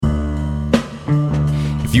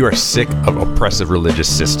If you are sick of oppressive religious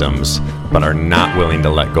systems, but are not willing to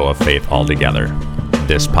let go of faith altogether,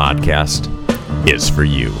 this podcast is for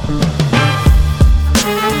you.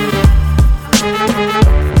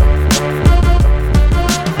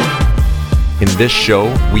 In this show,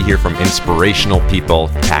 we hear from inspirational people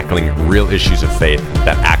tackling real issues of faith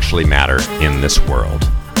that actually matter in this world.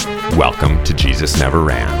 Welcome to Jesus Never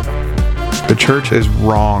Ran. The church is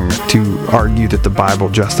wrong to argue that the Bible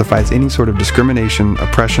justifies any sort of discrimination,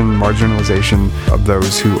 oppression, marginalization of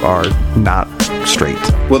those who are not straight.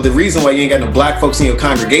 Well, the reason why you ain't got no black folks in your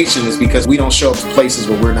congregation is because we don't show up to places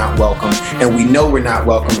where we're not welcome, and we know we're not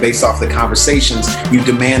welcome based off the conversations you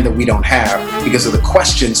demand that we don't have, because of the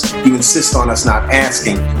questions you insist on us not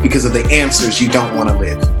asking, because of the answers you don't want to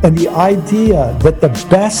live. And the idea that the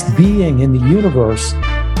best being in the universe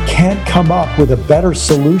can't come up with a better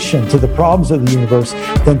solution to the problems of the universe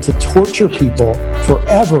than to torture people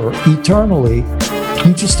forever, eternally,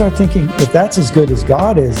 you just start thinking, if that's as good as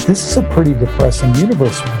God is, this is a pretty depressing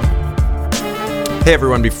universe. Hey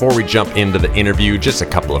everyone, before we jump into the interview, just a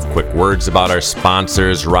couple of quick words about our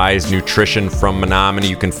sponsors, Rise Nutrition from Menominee.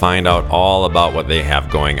 You can find out all about what they have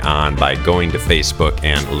going on by going to Facebook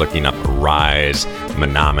and looking up Rise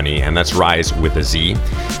Menominee, and that's Rise with a Z.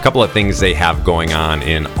 A couple of things they have going on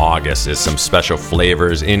in August is some special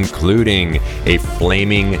flavors, including a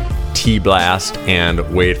flaming tea blast and,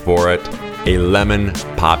 wait for it, a lemon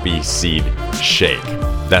poppy seed shake.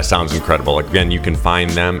 That sounds incredible. Again, you can find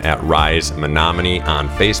them at Rise Menominee on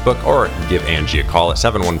Facebook, or give Angie a call at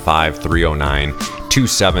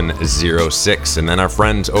 715-309-2706. And then our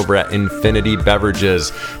friends over at Infinity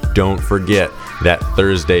Beverages, don't forget that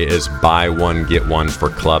Thursday is buy one, get one for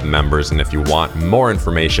club members. And if you want more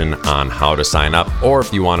information on how to sign up, or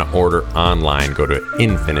if you want to order online, go to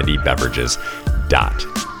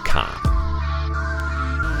infinitybeverages.com.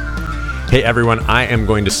 Hey everyone, I am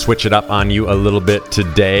going to switch it up on you a little bit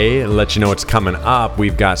today, let you know what's coming up.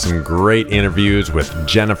 We've got some great interviews with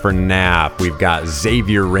Jennifer Knapp. We've got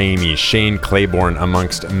Xavier Ramey, Shane Claiborne,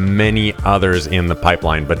 amongst many others in the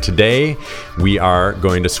pipeline. But today we are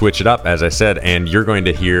going to switch it up, as I said, and you're going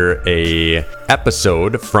to hear a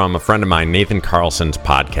episode from a friend of mine, Nathan Carlson's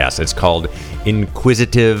podcast. It's called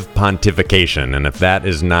Inquisitive Pontification. And if that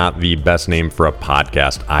is not the best name for a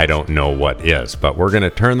podcast, I don't know what is. But we're going to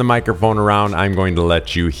turn the microphone around. I'm going to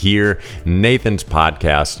let you hear Nathan's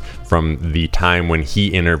podcast from the time when he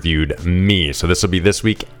interviewed me. So this will be this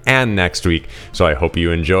week and next week. So I hope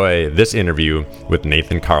you enjoy this interview with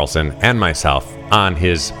Nathan Carlson and myself on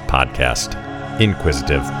his podcast,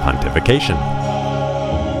 Inquisitive Pontification.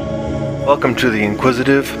 Welcome to the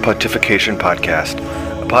Inquisitive Pontification Podcast,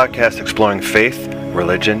 a podcast exploring faith,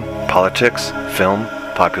 religion, politics, film,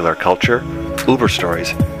 popular culture, Uber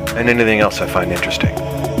stories, and anything else I find interesting.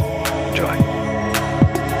 Enjoy.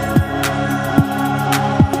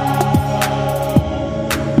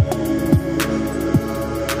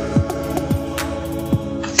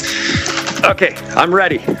 Okay, I'm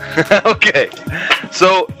ready. Okay.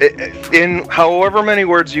 So, in however many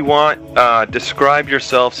words you want, describe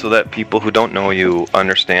yourself so that people who don't know you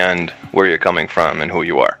understand where you're coming from and who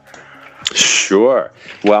you are. Sure.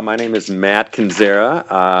 Well, my name is Matt Canzera.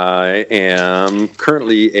 I am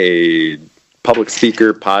currently a public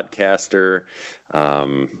speaker, podcaster.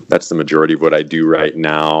 That's the majority of what I do right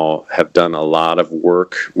now. Have done a lot of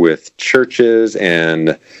work with churches and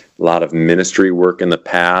a lot of ministry work in the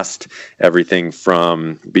past, everything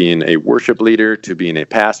from being a worship leader to being a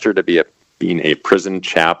pastor to being a prison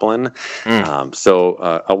chaplain. So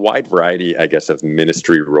a wide variety, I guess, of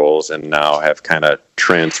ministry roles, and now have kind of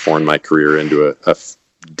transformed my career into a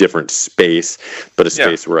different space, but a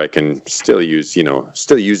space where I can still use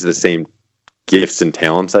the same gifts and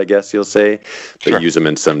talents, I guess you'll say, but use them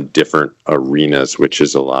in some different arenas, which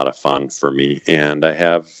is a lot of fun for me. And I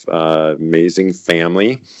have amazing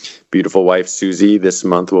family, beautiful wife, Susie. This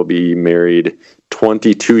month we'll be married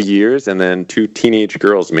 22 years, and then two teenage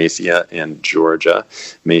girls, Macia and Georgia.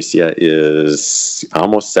 Macia is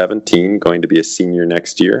almost 17, going to be a senior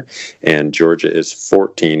next year, and Georgia is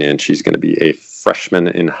 14, and she's going to be a freshman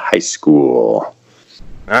in high school.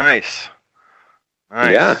 Nice.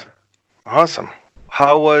 Yeah. Awesome.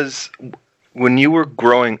 How was, when you were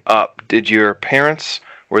growing up, did your parents,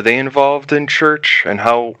 were they involved in church, and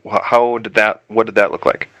what did that look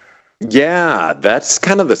like? Yeah, that's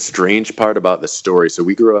kind of the strange part about the story. So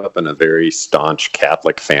we grew up in a very staunch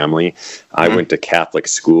Catholic family. I went to Catholic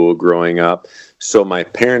school growing up. So my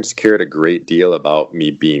parents cared a great deal about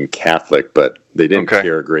me being Catholic, but They didn't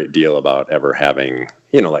care a great deal about ever having,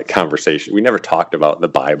 like conversation. We never talked about the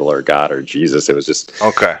Bible or God or Jesus. It was just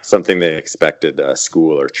something they expected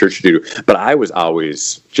school or church to do. But I was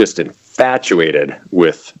always just infatuated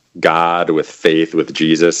with God, with faith, with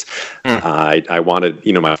Jesus. I wanted,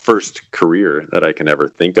 my first career that I can ever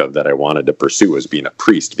think of that I wanted to pursue was being a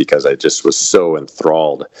priest, because I just was so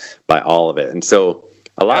enthralled by all of it. And so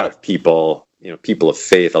a lot of people, people of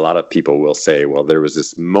faith, a lot of people will say, well, there was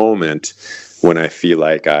this moment when I feel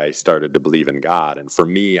like I started to believe in God. And for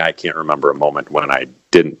me, I can't remember a moment when I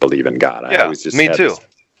didn't believe in God. I always just had this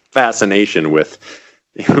fascination with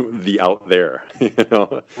the out there,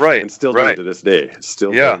 right? And still do to this day,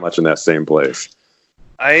 still very much in that same place.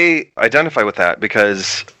 I identify with that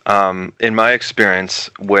because in my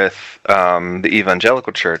experience with the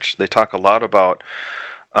evangelical church, they talk a lot about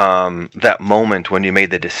that moment when you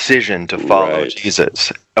made the decision to follow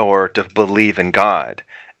Jesus or to believe in God.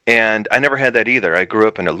 And I never had that either. I grew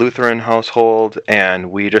up in a Lutheran household,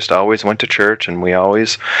 and we just always went to church, and we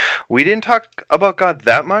didn't talk about God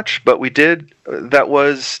that much, but we did. That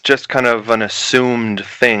was just kind of an assumed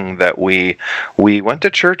thing that we went to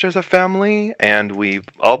church as a family, and we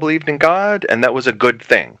all believed in God, and that was a good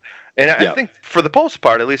thing. And I think for the most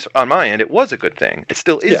part, at least on my end, it was a good thing. It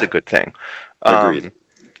still is a good thing. Agreed.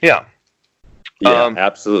 Yeah,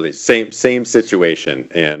 absolutely. Same situation,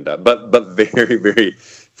 and but very, very.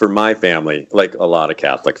 For my family, like a lot of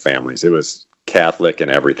Catholic families, it was Catholic and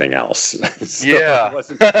everything else. So it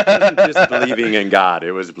wasn't just believing in God.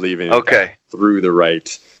 It was believing in God through the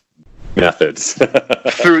right methods.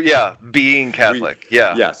 Through being Catholic.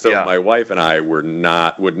 So my wife and I would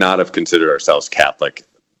not have considered ourselves Catholic,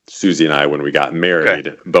 Susie and I, when we got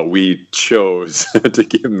married, but we chose to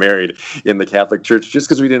get married in the Catholic Church just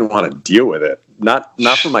because we didn't want to deal with it. Not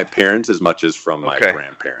from my parents as much as from my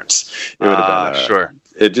grandparents. It would have been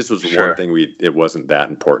it just was one thing it wasn't that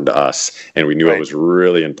important to us, and we knew it was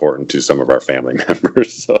really important to some of our family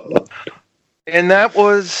members. So. And that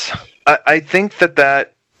was, I think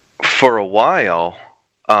that for a while,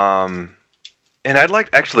 and I'd like,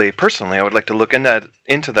 actually, personally, I would like to look into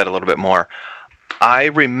that a little bit more. I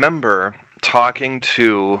remember talking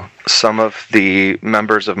to some of the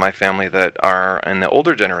members of my family that are in the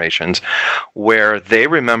older generations, where they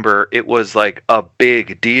remember it was like a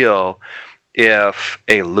big deal if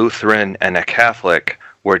a Lutheran and a Catholic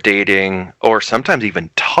were dating, or sometimes even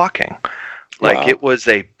talking. Like it was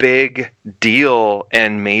a big deal,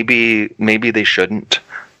 and maybe they shouldn't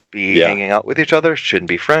be hanging out with each other, shouldn't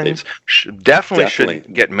be friends, definitely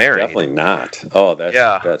shouldn't get married. Definitely not. Oh,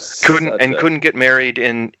 that's couldn't get married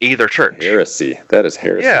in either church. Heresy. That is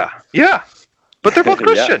heresy. Yeah. But they're both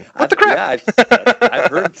Christian. What the crap?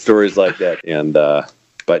 I've heard stories like that, and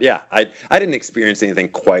but I didn't experience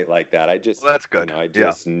anything quite like that. I just that's good. I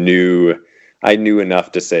just knew. I knew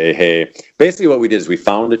enough to say, hey, basically what we did is we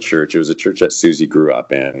found a church. It was a church that Susie grew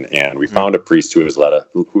up in, and we found a priest who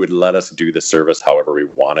would let us do the service however we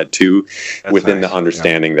wanted to, within the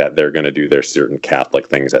understanding that they're going to do their certain Catholic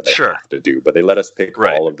things that they have to do. But they let us pick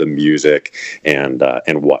all of the music and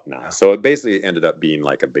whatnot. Yeah. So it basically ended up being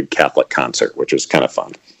like a big Catholic concert, which was kind of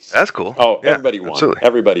fun. That's cool. Oh, everybody won. Absolutely.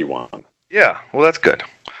 Everybody won. Yeah, well, that's good.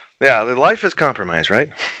 Yeah, the life is compromised,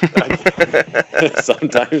 right?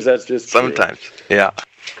 Sometimes that's just sometimes. True. Yeah.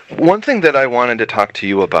 One thing that I wanted to talk to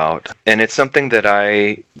you about, and it's something that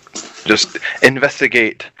I just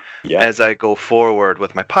investigate as I go forward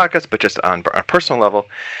with my podcast, but just on a personal level,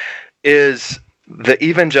 is the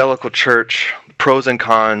evangelical church, pros and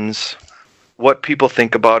cons, what people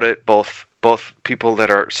think about it, both people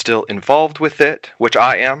that are still involved with it, which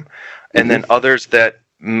I am, and then others that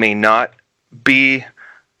may not be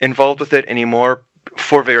involved with it anymore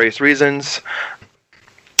for various reasons.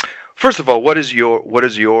 First of all, what is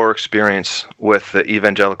your experience with the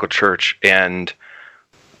evangelical church, and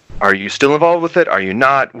are you still involved with it? Are you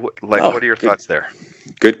not? What are your thoughts there?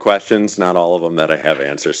 Good questions. Not all of them that I have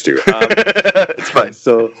answers to. It's fine.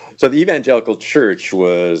 So the evangelical church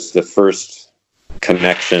was the first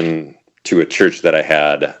connection to a church that I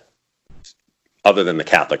had other than the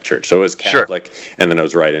Catholic Church. So it was Catholic, and then I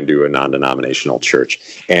was right into a non-denominational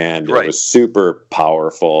church. And it was super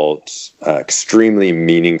powerful, extremely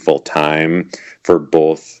meaningful time for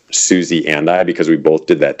both Susie and I, because we both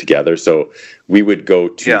did that together. So we would go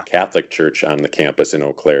to Catholic church on the campus in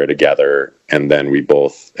Eau Claire together, and then we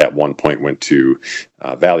both at one point went to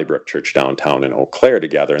Valley Brook Church downtown in Eau Claire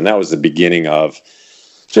together. And that was the beginning of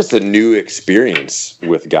just a new experience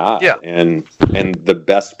with God. Yeah. And the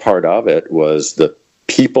best part of it was the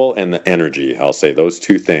people and the energy. I'll say those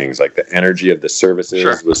two things. Like the energy of the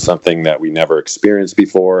services was something that we never experienced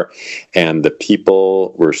before, and the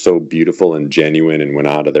people were so beautiful and genuine and went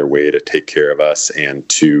out of their way to take care of us and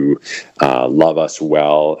to love us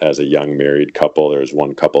well as a young married couple. There was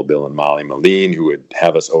one couple, Bill and Molly Moline, who would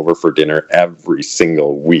have us over for dinner every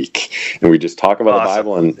single week, and we just talk about the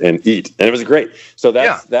Bible and eat, and it was great. So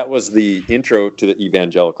that was the intro to the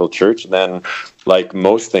evangelical church. And then, like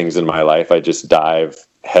most things in my life, I just dive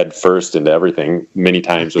head first into everything many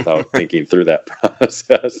times without thinking through that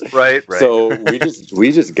process. Right. So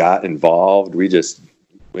we just got involved. We just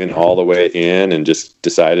went all the way in and just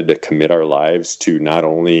decided to commit our lives to not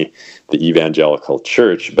only the evangelical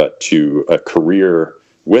church, but to a career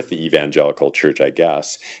with the evangelical church, I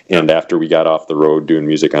guess. And after we got off the road doing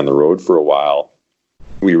music on the road for a while,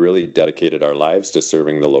 we really dedicated our lives to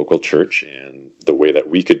serving the local church, and the way that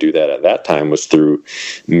we could do that at that time was through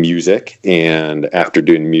music. And after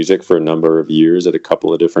doing music for a number of years at a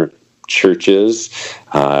couple of different churches,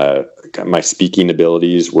 my speaking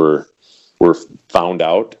abilities were found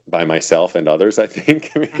out by myself and others, I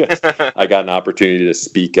think, because I got an opportunity to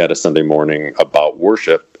speak at a Sunday morning about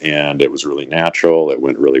worship, and it was really natural. It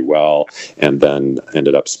went really well, and then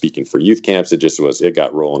ended up speaking for youth camps. It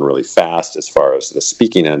got rolling really fast as far as the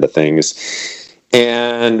speaking end of things.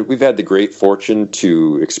 And we've had the great fortune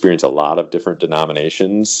to experience a lot of different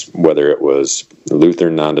denominations, whether it was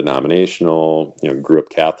Lutheran, non-denominational, grew up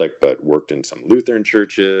Catholic, but worked in some Lutheran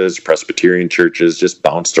churches, Presbyterian churches, just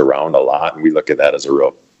bounced around a lot. And we look at that as a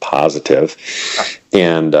real positive.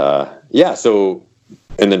 And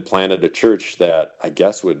and then planted a church that I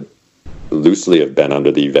guess would loosely have been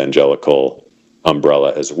under the evangelical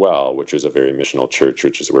umbrella as well, which is a very missional church,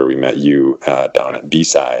 which is where we met you down at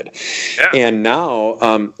B-Side. Yeah. And now,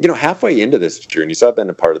 halfway into this journey, so I've been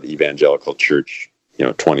a part of the evangelical church,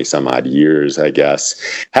 20 some odd years, I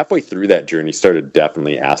guess. Halfway through that journey, started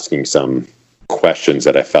definitely asking some questions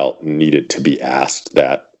that I felt needed to be asked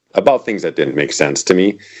about things that didn't make sense to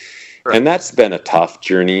me. Right. And that's been a tough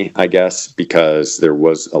journey, I guess, because there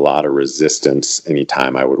was a lot of resistance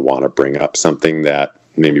anytime I would want to bring up something that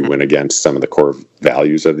maybe went against some of the core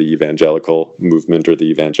values of the evangelical movement or the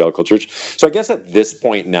evangelical church. So I guess at this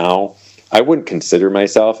point now, I wouldn't consider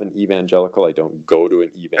myself an evangelical. I don't go to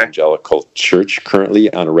an evangelical church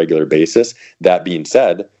currently on a regular basis. That being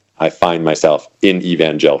said, I find myself in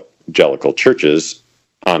evangelical churches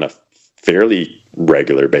on a fairly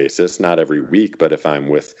regular basis, not every week, but if I'm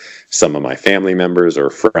with some of my family members or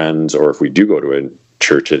friends, or if we do go to a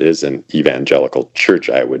church, it is an evangelical church,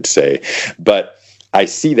 I would say. But I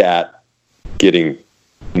see that getting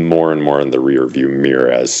more and more in the rear view mirror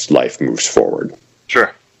as life moves forward.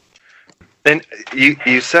 Sure. And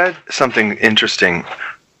you said something interesting.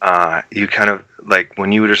 You kind of, like,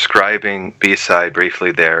 when you were describing B-Side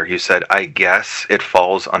briefly there, you said, I guess it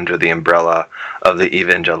falls under the umbrella of the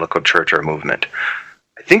evangelical church or movement.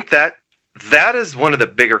 I think that is one of the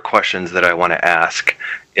bigger questions that I want to ask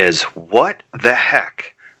is, what the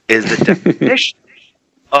heck is the definition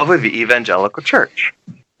of an evangelical church?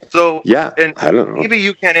 So, and I don't know. Maybe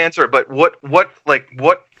you can't answer it, but what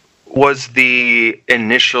was the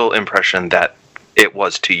initial impression that it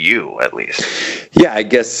was to you, at least? Yeah, I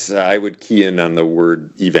guess I would key in on the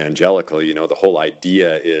word evangelical. The whole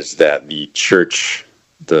idea is that the church,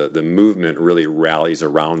 the movement really rallies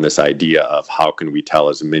around this idea of how can we tell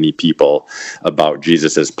as many people about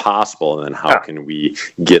Jesus as possible, and then how can we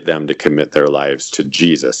get them to commit their lives to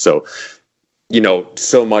Jesus. So,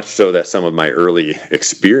 so much so that some of my early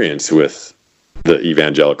experience with the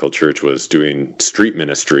evangelical church was doing street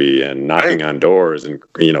ministry and knocking on doors and,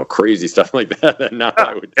 crazy stuff like that now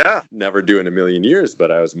I would never do in a million years,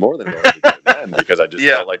 but I was more than willing to do it then because I just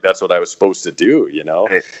felt like that's what I was supposed to do,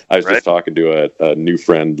 I was just talking to a new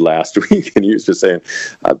friend last week, and he was just saying,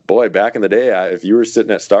 boy, back in the day, if you were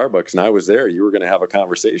sitting at Starbucks and I was there, you were going to have a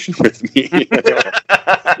conversation with me.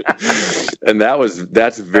 And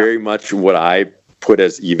that's very much what I put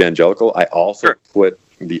as evangelical. I also put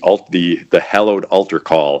the hallowed altar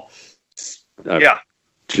call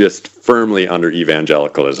just firmly under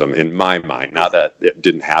evangelicalism in my mind. Not that it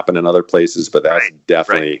didn't happen in other places, but that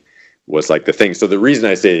definitely was like the thing. So the reason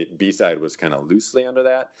I say B-Side was kind of loosely under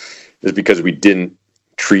that is because we didn't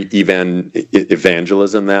treat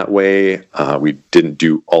evangelism that way. We didn't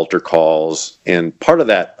do altar calls. And part of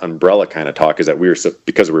that umbrella kind of talk is that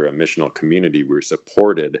because we were a missional community, we were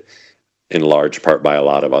supported in large part by a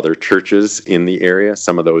lot of other churches in the area,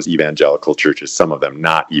 some of those evangelical churches, some of them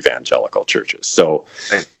not evangelical churches. So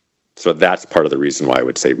that's part of the reason why I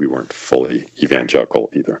would say we weren't fully evangelical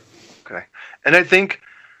either. Okay. And I think,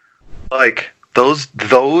 like, those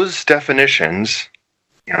definitions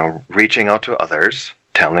reaching out to others,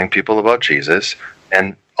 telling people about Jesus,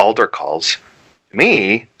 and altar calls, to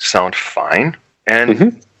me, sound fine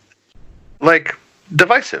and like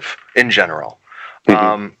divisive in general.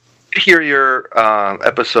 Hear your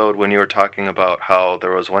episode when you were talking about how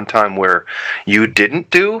there was one time where you didn't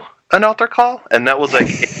do an altar call, and that was like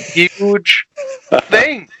a huge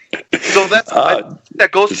thing. So that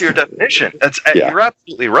goes to your definition. You're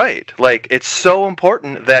absolutely right. Like, it's so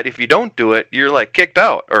important that if you don't do it, you're like kicked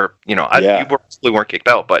out, or you probably weren't kicked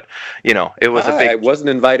out, but it was a big. I wasn't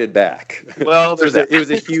invited back. Well, it was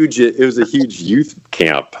a huge youth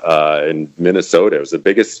camp in Minnesota. It was the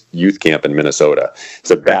biggest youth camp in Minnesota.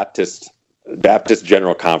 It's a Baptist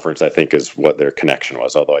General Conference, I think, is what their connection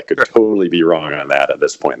was, although I could totally be wrong on that at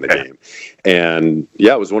this point in the game. And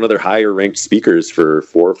it was one of their higher ranked speakers for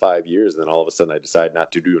 4 or 5 years. And then all of a sudden I decided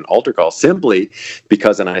not to do an altar call simply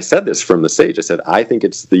because, and I said this from the stage, I said, I think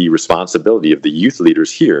it's the responsibility of the youth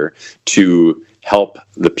leaders here to help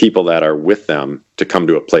the people that are with them to come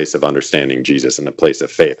to a place of understanding Jesus and a place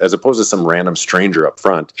of faith, as opposed to some random stranger up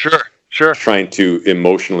front. Sure. Trying to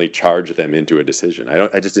emotionally charge them into a decision.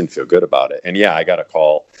 I just didn't feel good about it. And I got a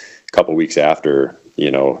call a couple weeks after,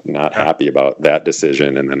 not happy about that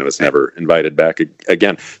decision. And then I was never invited back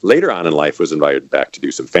again. Later on in life, was invited back to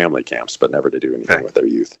do some family camps, but never to do anything with their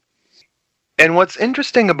youth. And what's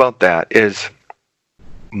interesting about that is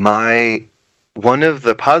one of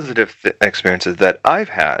the positive experiences that I've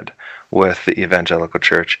had with the evangelical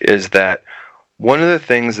church is that one of the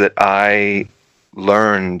things that I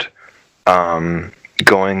learned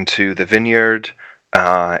going to the Vineyard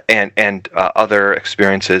and other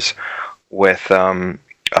experiences with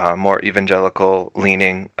more evangelical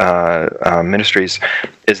leaning ministries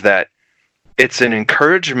is that it's an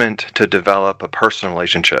encouragement to develop a personal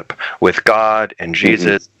relationship with God and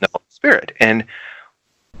Jesus and the Holy Spirit. And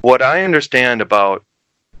what I understand about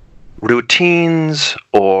routines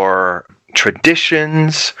or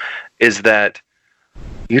traditions is that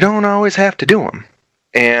you don't always have to do them.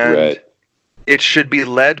 And it should be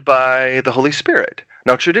led by the Holy Spirit.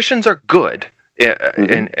 Now, traditions are good,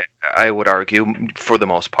 and I would argue, for the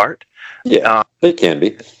most part. Yeah, they can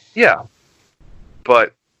be. Yeah.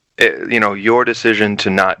 But, your decision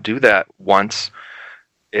to not do that once,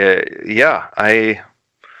 it's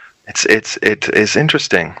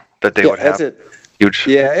interesting that they would have huge...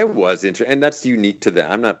 Yeah, it was interesting, and that's unique to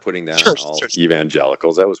them. I'm not putting that on all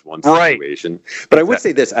evangelicals. That was one situation. Right. But I would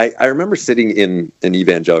say this. I remember sitting in an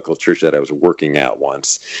evangelical church that I was working at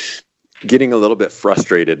once, getting a little bit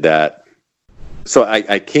frustrated that... So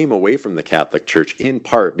I came away from the Catholic Church in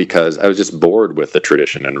part because I was just bored with the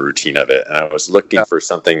tradition and routine of it. And I was looking for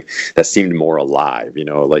something that seemed more alive,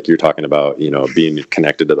 like you're talking about, being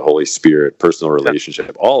connected to the Holy Spirit, personal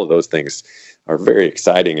relationship. All of those things are very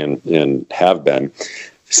exciting and have been.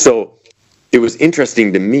 So it was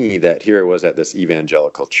interesting to me that here I was at this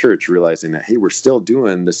evangelical church realizing that, hey, we're still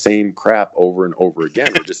doing the same crap over and over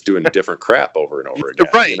again. We're just doing different crap over and over again.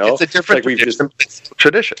 Right. It's a different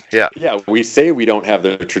tradition. Yeah. Yeah. We say we don't have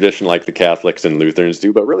the tradition like the Catholics and Lutherans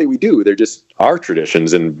do, but really we do. They're just our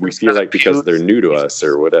traditions, and we feel like because they're new to us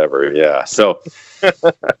or whatever. Yeah. So,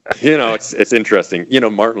 it's interesting.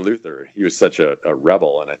 Martin Luther, he was such a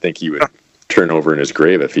rebel, and I think he would turn over in his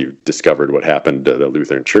grave if he discovered what happened to the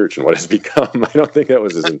Lutheran Church and what it's become. I don't think that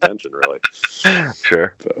was his intention, really.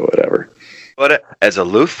 Sure. But whatever. But as a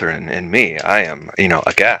Lutheran in me, I am,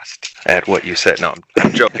 aghast at what you said. No,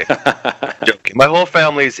 I'm joking. Joking. My whole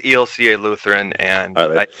family's ELCA Lutheran, and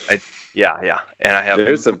and I have...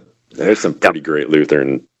 There's some pretty great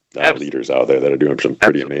Lutheran leaders out there that are doing some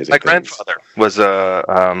pretty amazing things. My grandfather was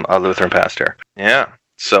a Lutheran pastor. Yeah.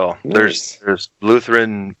 So there's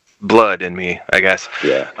Lutheran blood in me, I guess.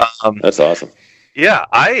 Yeah, that's awesome. Yeah,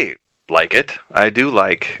 I like it. I do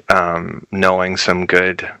like knowing some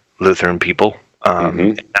good Lutheran people.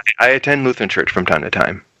 I attend Lutheran church from time to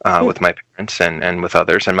time with my parents and with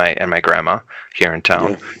others, and my grandma here in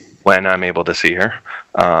town when I'm able to see her.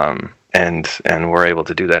 And we're able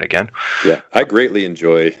to do that again. Yeah, I greatly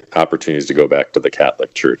enjoy opportunities to go back to the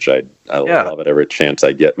Catholic Church. I love it every chance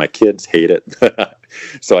I get. My kids hate it,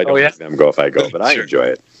 so I don't let them go if I go, but I enjoy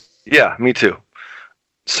it. Yeah, me too.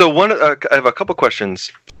 So I have a couple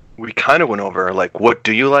questions. We kind of went over, like, what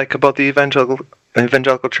do you like about the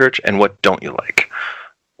evangelical church, and what don't you like?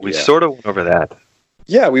 We sort of went over that.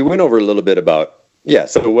 Yeah, we went over a little bit about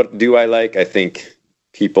so what do I like? I think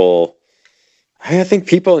people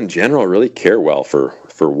in general really care well for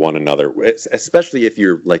one another, especially if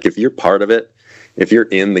you're part of it, if you're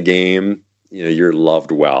in the game, you're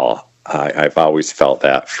loved well. I've always felt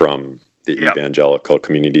that from the evangelical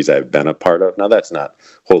communities I've been a part of. Now, that's not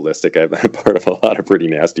holistic. I've been a part of a lot of pretty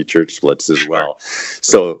nasty church splits as well.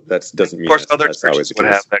 So that doesn't mean, of course, other churches would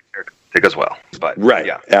have that characteristic as well. But right,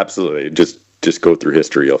 absolutely. Just go through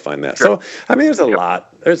history, you'll find that. Sure. So, I mean, there's a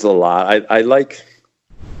lot.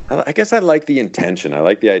 I guess I like the intention. I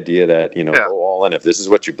like the idea that, go all in. If this is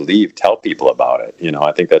what you believe, tell people about it.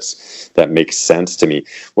 I think that makes sense to me.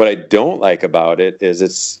 What I don't like about it is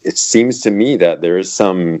it seems to me that there is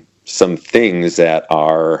some things that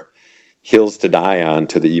are hills to die on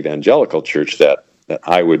to the evangelical church that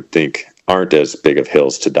I would think aren't as big of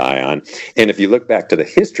hills to die on. And if you look back to the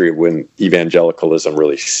history of when evangelicalism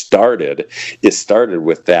really started, it started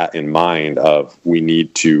with that in mind of we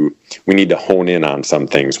need to hone in on some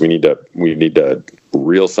things. We need to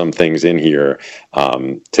reel some things in here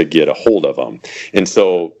to get a hold of them. And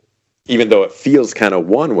so even though it feels kind of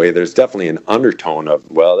one way, there's definitely an undertone of,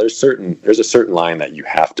 well, there's a certain line that you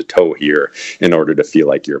have to toe here in order to feel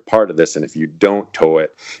like you're a part of this. And if you don't toe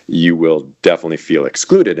it, you will definitely feel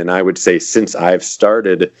excluded. And I would say since I've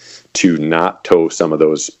started to not toe some of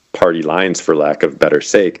those party lines, for lack of better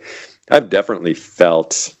sake, I've definitely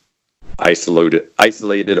felt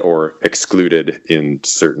isolated or excluded in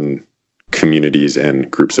certain communities and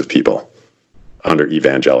groups of people under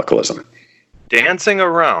evangelicalism. Dancing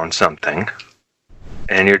around something,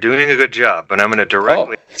 and you're doing a good job, but I'm going to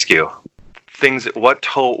directly ask you what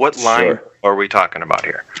line are we talking about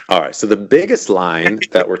here? All right, so the biggest line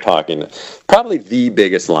that we're talking, probably the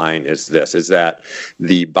biggest line is that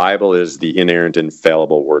the Bible is the inerrant,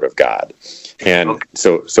 infallible Word of God, and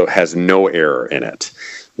so it has no error in it.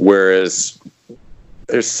 Whereas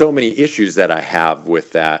there's so many issues that I have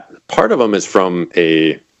with that. Part of them is from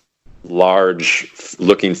a large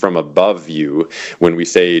looking from above view when we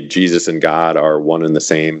say Jesus and God are one and the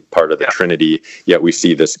same part of the Trinity, yet we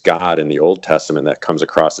see this God in the Old Testament that comes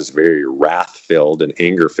across as very wrath-filled and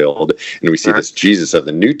anger-filled, and we see this Jesus of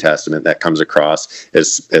the New Testament that comes across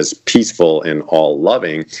as peaceful and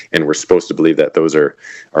all-loving, and we're supposed to believe that those are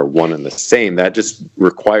one and the same. That just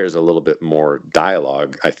requires a little bit more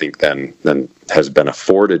dialogue, I think, than has been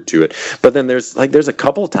afforded to it. But then there's a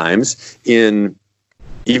couple times in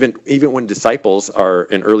even when disciples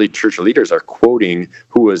and early church leaders are quoting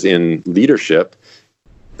who was in leadership,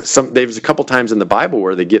 there's a couple times in the Bible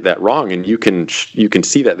where they get that wrong, and you can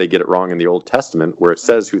see that they get it wrong in the Old Testament where it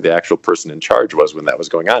says who the actual person in charge was when that was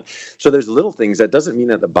going on. So there's little things. That doesn't mean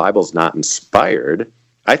that the Bible's not inspired.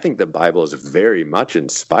 I think the Bible is very much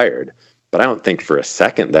inspired, but I don't think for a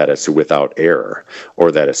second that it's without error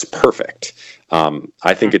or that it's perfect.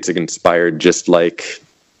 I think it's inspired just like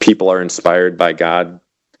people are inspired by God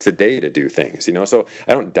today to do things, so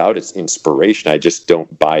I don't doubt its inspiration. I just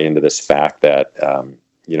don't buy into this fact that,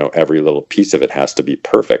 every little piece of it has to be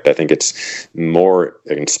perfect. I think it's more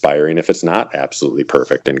inspiring if it's not absolutely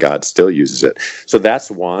perfect and God still uses it. So that's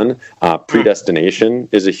one. Predestination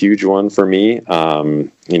is a huge one for me.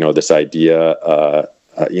 This idea,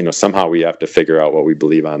 somehow we have to figure out what we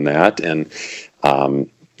believe on that. And,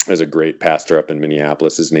 there's a great pastor up in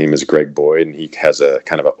Minneapolis. His name is Greg Boyd, and he has a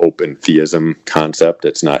kind of an open theism concept.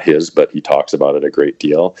 It's not his, but he talks about it a great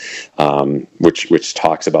deal, which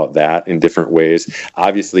talks about that in different ways.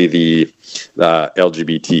 Obviously, the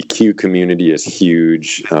LGBTQ community is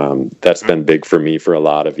huge. That's been big for me for a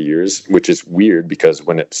lot of years, which is weird because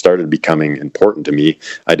when it started becoming important to me,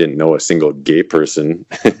 I didn't know a single gay person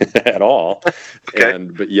at all.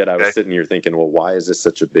 But yet I was sitting here thinking, well, why is this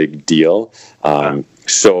such a big deal?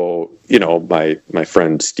 So, my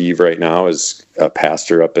friend Steve right now is a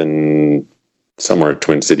pastor up in somewhere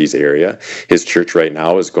Twin Cities area. His church right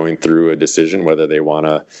now is going through a decision whether they want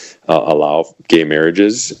to allow gay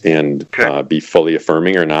marriages and be fully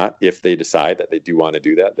affirming or not. If they decide that they do want to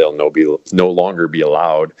do that, they'll no longer be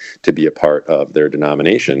allowed to be a part of their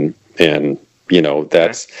denomination. And,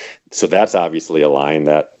 that's obviously a line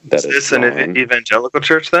that is this an evangelical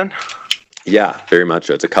church then? Yeah, very much.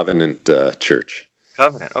 It's a covenant church.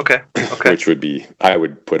 Covenant, okay. Which I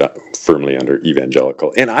would put firmly under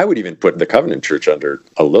evangelical, and I would even put the Covenant Church under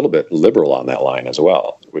a little bit liberal on that line as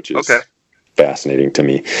well, which is fascinating to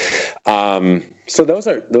me. So those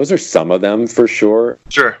are some of them for sure.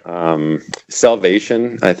 Sure.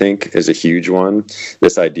 Salvation, I think, is a huge one.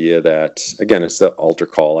 This idea that, again, it's the altar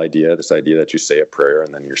call idea. This idea that you say a prayer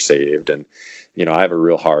and then you're saved, and I have a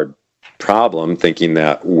real hard problem thinking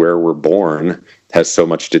that where we're born has so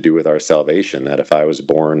much to do with our salvation, that if I was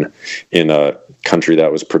born in a country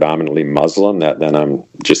that was predominantly Muslim, that then I'm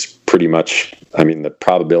just pretty much, the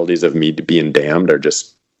probabilities of me being damned are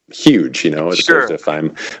just huge, as opposed to if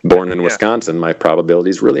I'm born in Wisconsin, my probability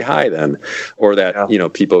is really high then. Or that,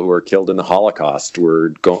 people who were killed in the Holocaust are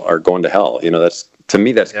going to hell. To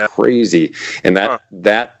me, that's crazy. And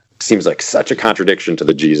that seems like such a contradiction to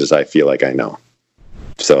the Jesus I feel like I know.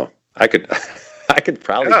 So I could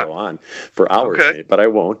probably go on for hours, Nate, but I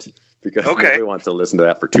won't, because nobody wants to listen to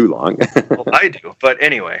that for too long. Well, I do, but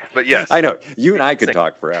anyway, yes. I know. You and I could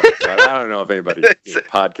talk forever. But I don't know if anybody,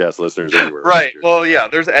 podcast listeners anywhere. Right. Well,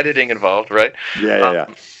 there's editing involved, right?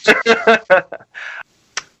 Yeah.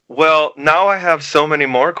 Well, now I have so many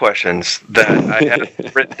more questions that I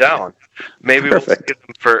had written down. Maybe we'll save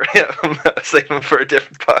them for a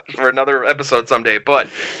different for another episode someday. But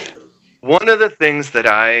one of the things that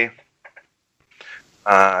I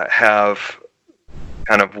have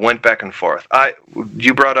kind of went back and forth.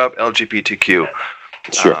 You brought up LGBTQ.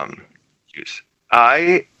 Sure.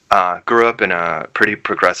 I grew up in a pretty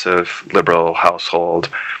progressive liberal household,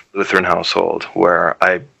 Lutheran household, where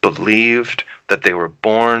I believed that they were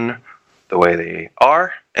born the way they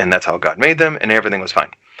are, and that's how God made them, and everything was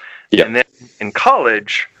fine. Yeah. And then in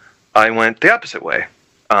college, I went the opposite way,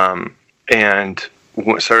 and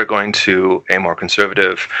started going to a more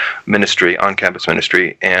conservative ministry, on-campus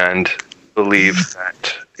ministry, and believed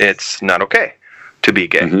that it's not okay to be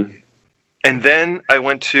gay. Mm-hmm. And then I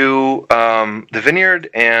went to the Vineyard,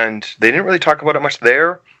 and they didn't really talk about it much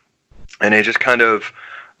there, and I just kind of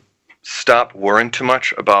stopped worrying too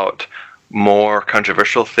much about more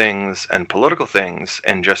controversial things and political things,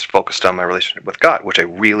 and just focused on my relationship with God, which I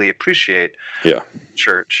really appreciate. Yeah,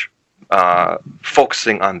 church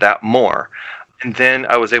focusing on that more. And then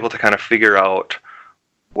I was able to kind of figure out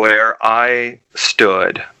where I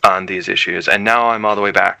stood on these issues, and now I'm all the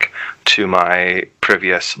way back to my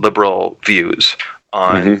previous liberal views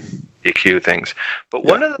on EQ things. But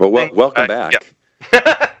one of the things, welcome back.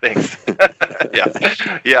 Yeah. Thanks.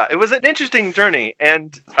 yeah. It was an interesting journey,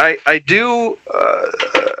 and I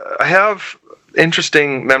have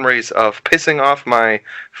interesting memories of pissing off my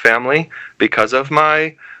family because of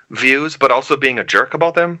my views, but also being a jerk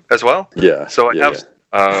about them as well. Yeah. So I have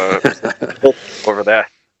over that.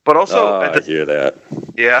 But also, I hear that.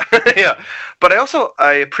 Yeah, yeah. But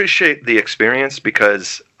I appreciate the experience,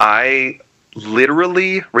 because I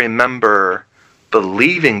literally remember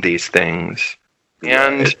believing these things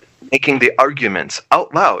and making the arguments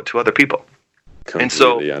out loud to other people.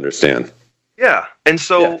 Completely understand. Yeah, and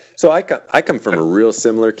so I come from a real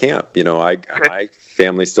similar camp. My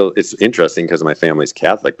family still. It's interesting because my family's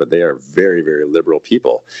Catholic, but they are very, very liberal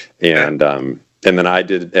people, and then I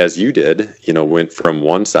did as you did. Went from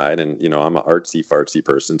one side, and I'm an artsy fartsy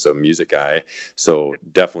person, so music guy. So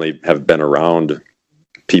definitely have been around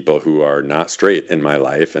people who are not straight in my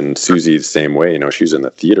life, and Susie the same way. She's in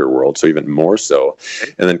the theater world, so even more so.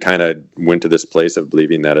 And then kind of went to this place of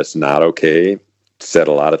believing that it's not okay. Said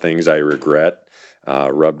a lot of things I regret,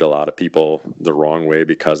 rubbed a lot of people the wrong way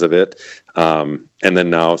because of it. And then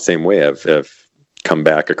now, same way, I've come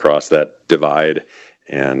back across that divide,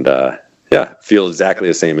 and feel exactly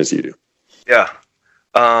the same as you do. Yeah.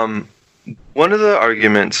 One of the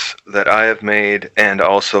arguments that I have made, and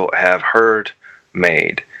also have heard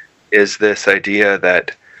made, is this idea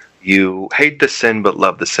that you hate the sin but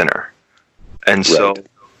love the sinner. And so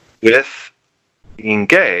with being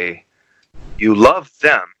gay, you love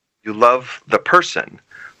them, you love the person,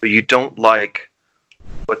 but you don't like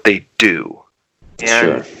what they do.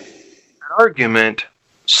 And that argument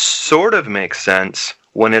sort of makes sense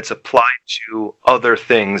when it's applied to other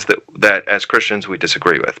things that as Christians we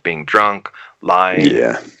disagree with, being drunk, lying.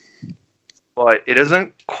 Yeah. But it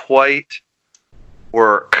doesn't quite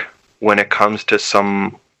work when it comes to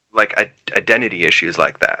some identity issues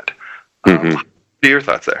like that. What are your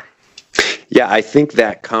thoughts there? Yeah, I think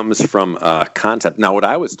that comes from a concept. Now, what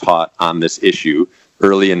I was taught on this issue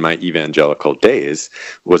early in my evangelical days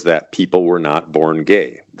was that people were not born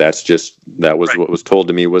gay. That was what was told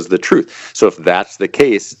to me was the truth. So if that's the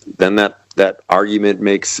case, then that argument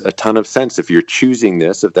makes a ton of sense. If you're choosing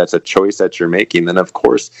this, if that's a choice that you're making, then of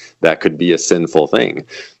course that could be a sinful thing.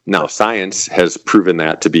 Now, science has proven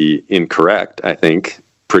that to be incorrect, I think,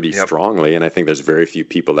 pretty strongly, and I think there's very few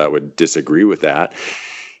people that would disagree with that.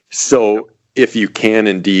 So if you can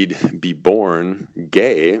indeed be born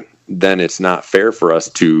gay, then it's not fair for us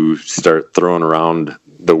to start throwing around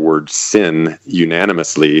the word sin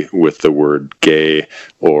unanimously with the word gay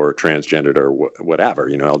or transgendered or whatever,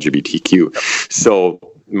 LGBTQ. So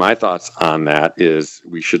my thoughts on that is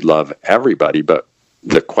we should love everybody, but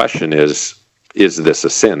the question is, is this a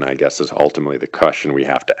sin, I guess, is ultimately the question we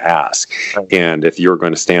have to ask. Right. And if you're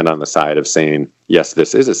going to stand on the side of saying, yes,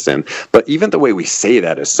 this is a sin, but even the way we say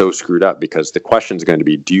that is so screwed up, because the question is going to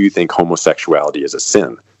be, do you think homosexuality is a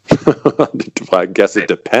sin? I guess it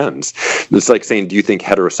depends. It's like saying, do you think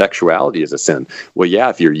heterosexuality is a sin? Well, yeah,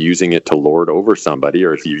 if you're using it to lord over somebody,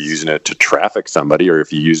 or if you're using it to traffic somebody, or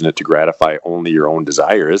if you're using it to gratify only your own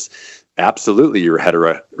desires, absolutely, your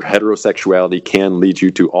heterosexuality can lead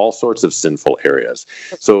you to all sorts of sinful areas.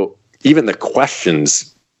 So even the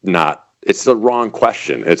question's it's the wrong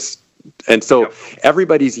question. And so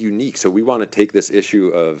everybody's unique. So we want to take this issue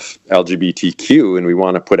of LGBTQ and we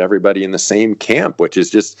want to put everybody in the same camp, which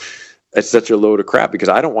is it's such a load of crap, because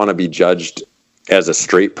I don't want to be judged as a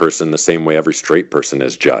straight person the same way every straight person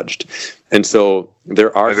is judged. And so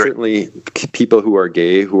there are certainly people who are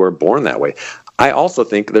gay who are born that way. I also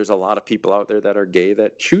think there's a lot of people out there that are gay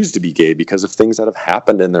that choose to be gay because of things that have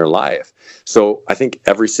happened in their life. So I think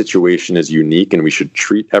every situation is unique, and we should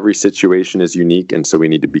treat every situation as unique. And so we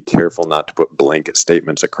need to be careful not to put blanket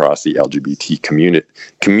statements across the LGBT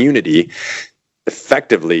community,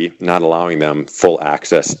 effectively not allowing them full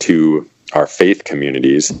access to our faith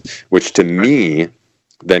communities, which to me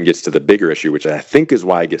then gets to the bigger issue, which I think is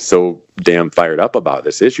why I get so damn fired up about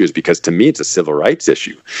this issue, is because to me it's a civil rights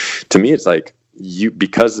issue. To me it's like,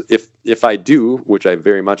 because if I do, which I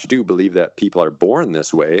very much do, believe that people are born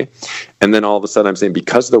this way, and then all of a sudden I'm saying,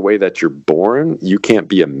 because of the way that you're born, you can't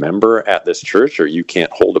be a member at this church, or you can't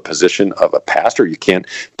hold a position of a pastor, you can't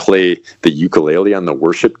play the ukulele on the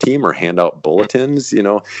worship team or hand out bulletins.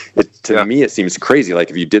 To me it seems crazy. Like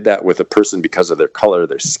if you did that with a person because of their color of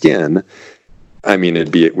their skin, I mean,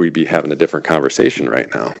 we'd be having a different conversation right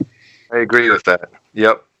now. I agree with that.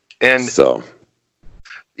 Yep. And so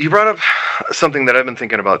you brought up something that I've been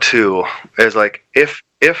thinking about too, is like, if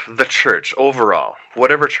the church overall,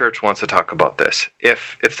 whatever church wants to talk about this,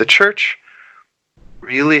 if the church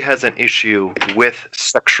really has an issue with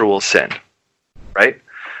sexual sin, right?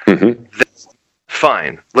 Mm-hmm. Then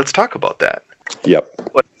fine. Let's talk about that. Yep.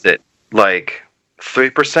 What is it? Like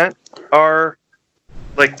 3% are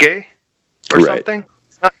like gay or something?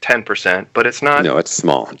 It's not 10%, but it's not. No, it's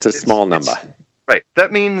small. It's a small number. Right.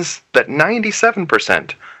 That means that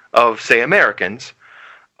 97% of, say, Americans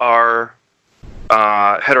are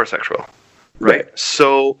heterosexual. Right.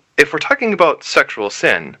 So if we're talking about sexual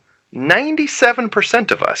sin,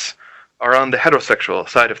 97% of us are on the heterosexual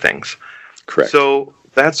side of things. Correct. So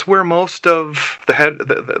that's where most of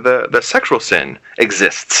the sexual sin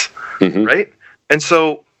exists, right? And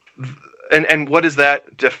so, and what is that?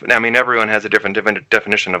 I mean, everyone has a different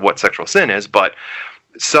definition of what sexual sin is, but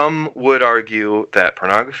some would argue that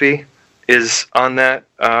pornography is on that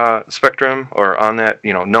spectrum, or on that,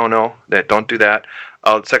 no, that don't do that.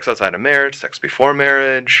 Sex outside of marriage, sex before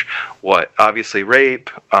marriage, obviously rape,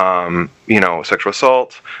 sexual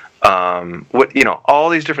assault, all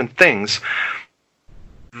these different things.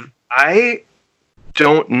 I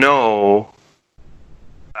don't know.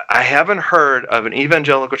 I haven't heard of an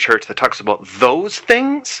evangelical church that talks about those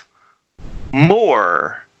things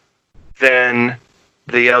more than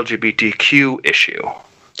the LGBTQ issue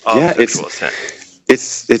of sexual sin.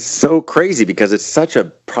 It's so crazy, because it's such a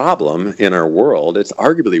problem in our world. It's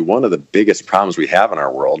arguably one of the biggest problems we have in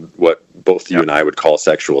our world. What both you and I would call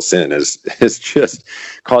sexual sin is just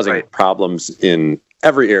causing problems in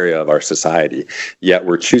every area of our society. Yet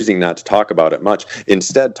we're choosing not to talk about it much.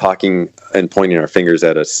 Instead, talking and pointing our fingers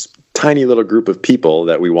at a tiny little group of people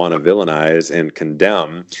that we want to villainize and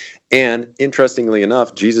condemn. And interestingly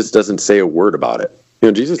enough, Jesus doesn't say a word about it.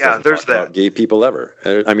 Jesus doesn't talk about gay people ever.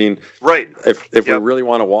 I mean, if we really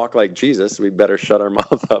want to walk like Jesus, we better shut our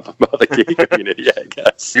mouth up about the gay community, I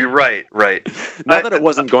guess. You're right. Not that it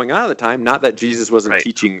wasn't going on at the time, not that Jesus wasn't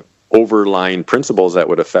teaching overlying principles that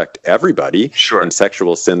would affect everybody, and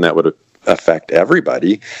sexual sin that would affect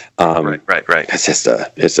everybody. Right.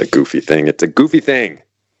 It's a goofy thing. It's a goofy thing.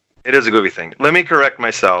 It is a goofy thing. Let me correct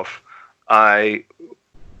myself. I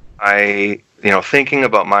thinking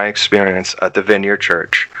about my experience at the Vineyard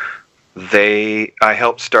Church, I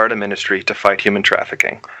helped start a ministry to fight human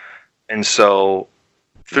trafficking. And so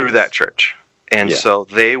through that church. And so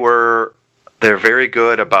they're very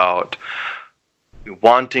good about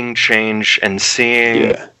wanting change and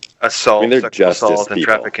seeing assault, sexual assault, and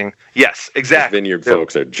trafficking. Yes, exactly. These Vineyard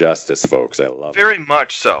folks are justice folks. I love it. Very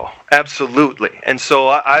much so. Absolutely. And so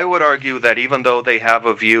I would argue that even though they have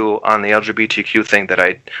a view on the LGBTQ thing that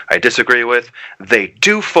I disagree with, they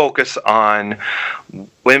do focus on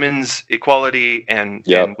women's equality and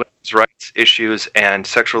women's rights issues and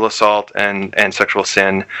sexual assault and sexual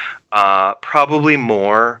sin, probably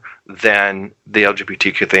more than the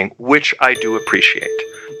LGBTQ thing, which I do appreciate.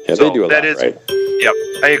 Yeah, they do a lot, right? Yep,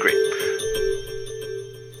 I agree.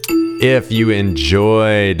 If you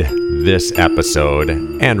enjoyed this episode,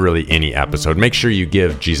 and really any episode, make sure you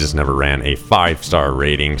give Jesus Never Ran a 5-star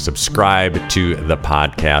rating, subscribe to the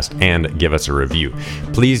podcast, and give us a review.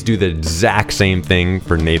 Please do the exact same thing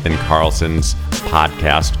for Nathan Carlson's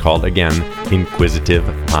podcast called, again, Inquisitive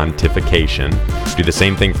Pontification. Do the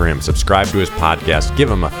same thing for him. Subscribe to his podcast, give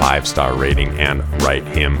him a 5-star rating, and write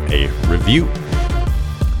him a review.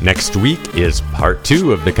 Next week is part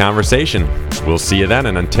 2 of the conversation. We'll see you then,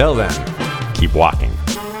 and until then, keep walking.